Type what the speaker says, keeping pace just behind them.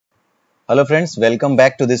Hello friends, welcome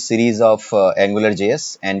back to this series of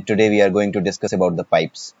AngularJS, and today we are going to discuss about the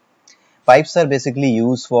pipes. Pipes are basically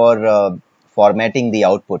used for formatting the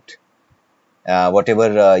output,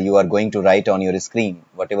 whatever you are going to write on your screen,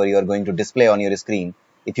 whatever you are going to display on your screen.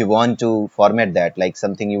 If you want to format that, like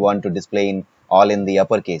something you want to display in all in the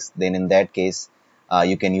uppercase, then in that case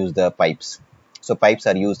you can use the pipes. So pipes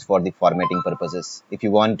are used for the formatting purposes. If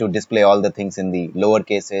you want to display all the things in the lower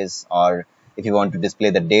cases, or if you want to display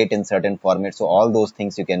the date in certain format, so all those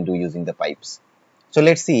things you can do using the pipes. So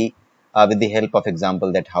let's see with the help of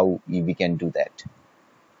example that how we can do that.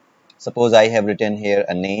 Suppose I have written here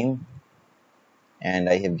a name and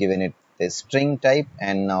I have given it a string type,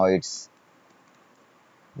 and now it's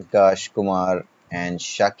Vikash, Kumar and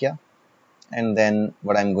Shakya. And then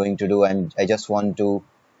what I'm going to do, I just want to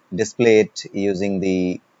display it using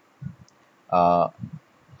the uh,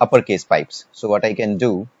 uppercase pipes. So what I can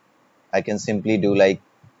do, I can simply do like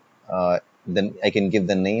then I can give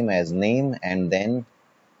the name as name, and then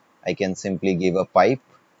I can simply give a pipe,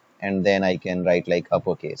 and then I can write like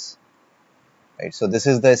uppercase. Right. So this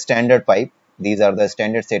is the standard pipe. These are the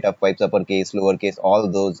standard set of pipes, uppercase, lowercase, all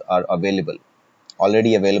those are available,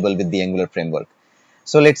 already available with the Angular framework.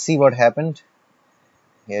 So let's see what happened.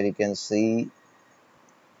 Here you can see,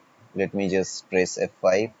 let me just press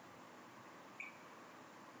F5.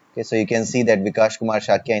 Okay, so you can see that Vikash Kumar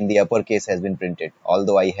Shakya in the uppercase has been printed,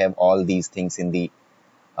 although I have all these things in the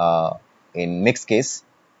in mixed case.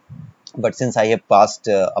 But since I have passed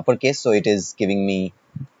uppercase, so it is giving me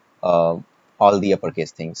all the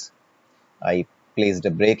uppercase things. I placed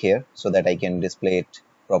a break here so that I can display it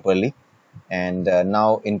properly. And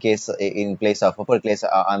now in place of uppercase,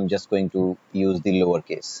 I'm just going to use the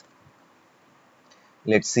lowercase.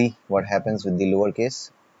 Let's see what happens with the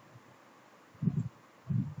lowercase.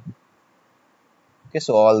 Okay,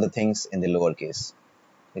 so all the things in the lowercase,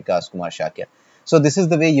 Vikas Kumar Shakya. So this is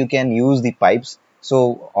the way you can use the pipes.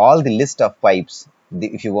 So all the list of pipes,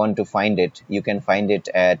 if you want to find it, you can find it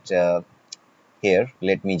at here.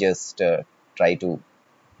 Let me just try to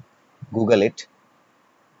Google it.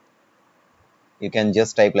 You can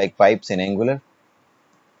just type like pipes in Angular,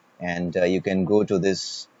 and you can go to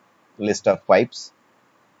this list of pipes,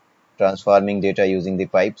 transforming data using the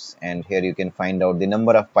pipes, and here you can find out the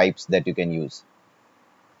number of pipes that you can use.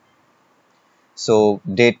 So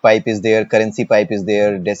date pipe is there, currency pipe is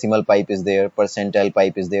there, decimal pipe is there, percentile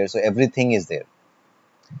pipe is there. So everything is there.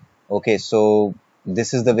 Okay, so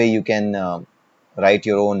this is the way you can write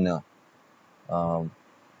your own,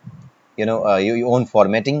 your own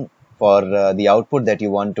formatting for the output that you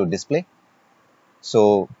want to display.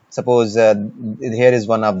 So suppose here is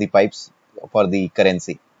one of the pipes for the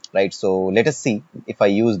currency, right? So let us see if I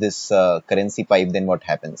use this currency pipe, then what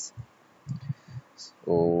happens.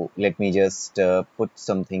 So let me just put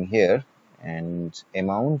something here, and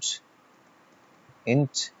amount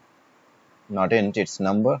int, not int, it's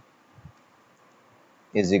number,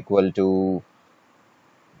 is equal to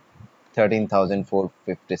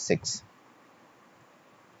 13,456.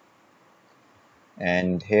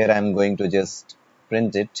 And here I'm going to just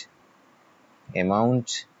print it,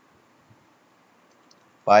 amount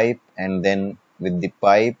pipe, and then with the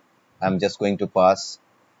pipe I'm just going to pass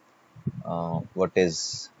what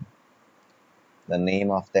is the name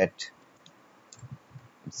of that,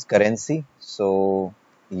 it's currency, so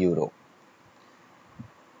euro.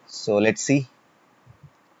 So let's see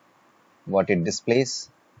what it displays.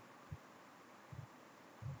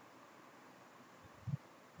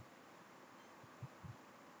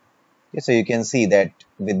 Okay, so you can see that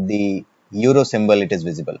with the euro symbol it is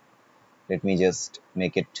visible. Let me just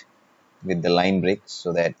make it with the line break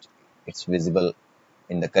so that it's visible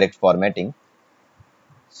in the correct formatting.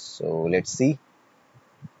 So let's see.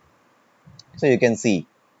 So you can see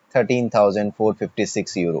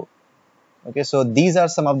 13,456 euro. Okay, so these are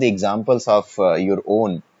some of the examples of your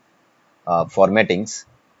own formattings,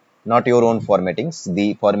 not your own formattings,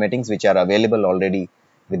 the formattings which are available already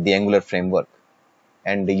with the Angular framework,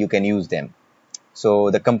 and you can use them.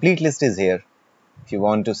 So the complete list is here. If you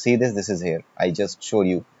want to see this, this is here. I just show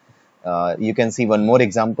you. You can see one more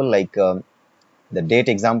example, like the date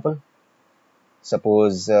example.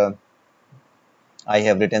 Suppose I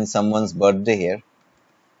have written someone's birthday here.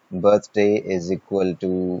 Birthday is equal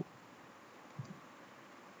to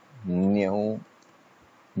new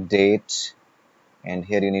date, and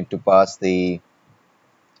here you need to pass the,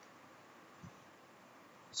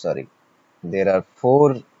 sorry, there are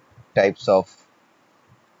 4 types of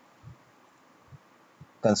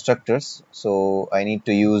constructors. So I need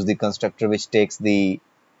to use the constructor which takes the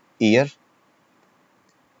year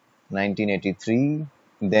 1983,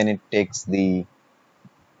 then it takes the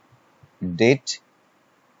date,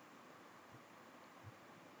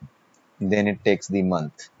 then it takes the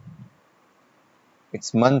month.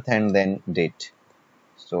 It's month and then date.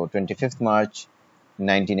 So 25th March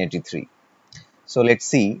 1983. So let's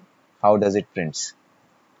see how does it prints.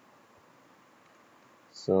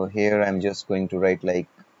 So here I'm just going to write like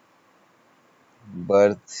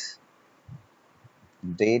birth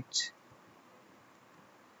date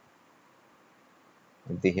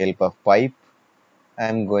with the help of pipe.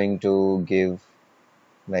 I'm going to give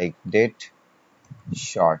like date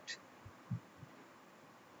short.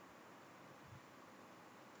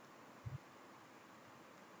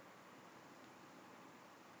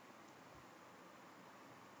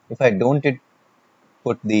 If I don't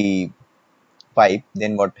put the pipe,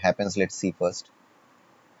 then what happens? Let's see first.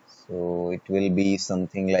 So it will be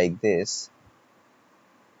something like this.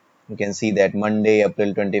 You can see that Monday,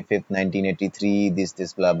 April 25th, 1983,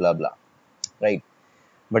 this, blah, blah, blah, right?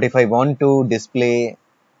 But if I want to display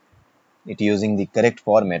it using the correct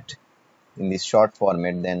format, in this short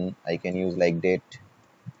format, then I can use like date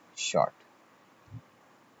short.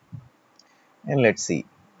 And let's see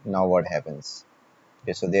now what happens.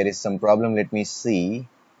 Okay, so there is some problem. Let me see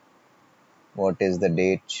what is the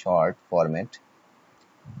date short format.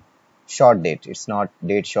 Short date. It's not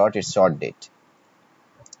date short, it's short date.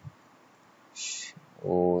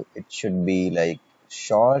 Oh, it should be like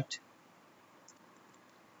short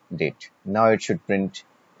date. Now it should print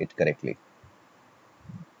it correctly.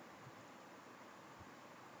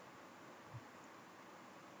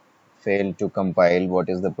 Failed to compile. What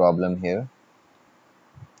is the problem here?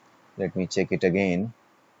 Let me check it again.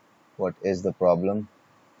 What is the problem?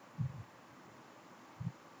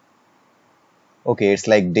 Okay, it's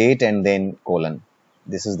like date and then colon.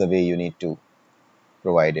 This is the way you need to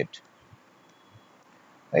provide it.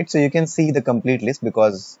 Right, so you can see the complete list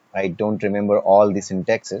because I don't remember all the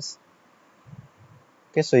syntaxes.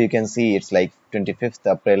 Okay, so you can see it's like 25th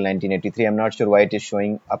April 1983. I'm not sure why it is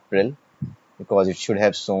showing April because it should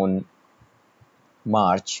have shown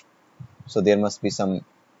March. So there must be some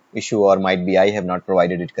issue, or might be I have not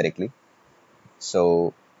provided it correctly.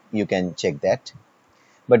 So you can check that.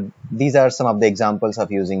 But these are some of the examples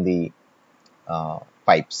of using the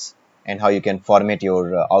pipes and how you can format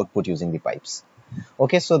your output using the pipes.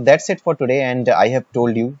 Okay, so that's it for today, and I have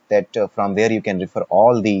told you that from where you can refer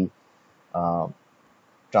all the uh,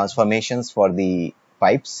 transformations for the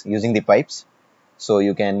pipes using the pipes. So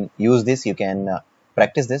you can use this, you can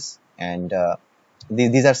practice this, and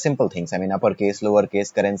these are simple things. I mean, uppercase,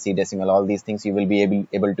 lowercase, currency, decimal, all these things you will be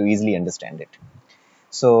able to easily understand it.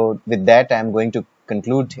 So with that, I'm going to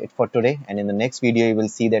conclude it for today, and in the next video you will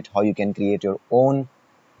see that how you can create your own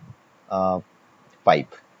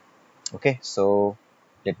pipe. Okay, so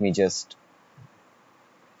let me just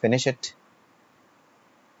finish it.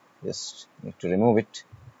 Just need to remove it.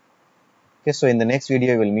 Okay, so in the next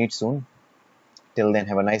video we'll meet soon. Till then,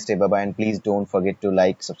 have a nice day. Bye bye, and please don't forget to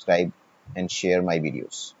like, subscribe and share my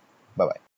videos. Bye bye.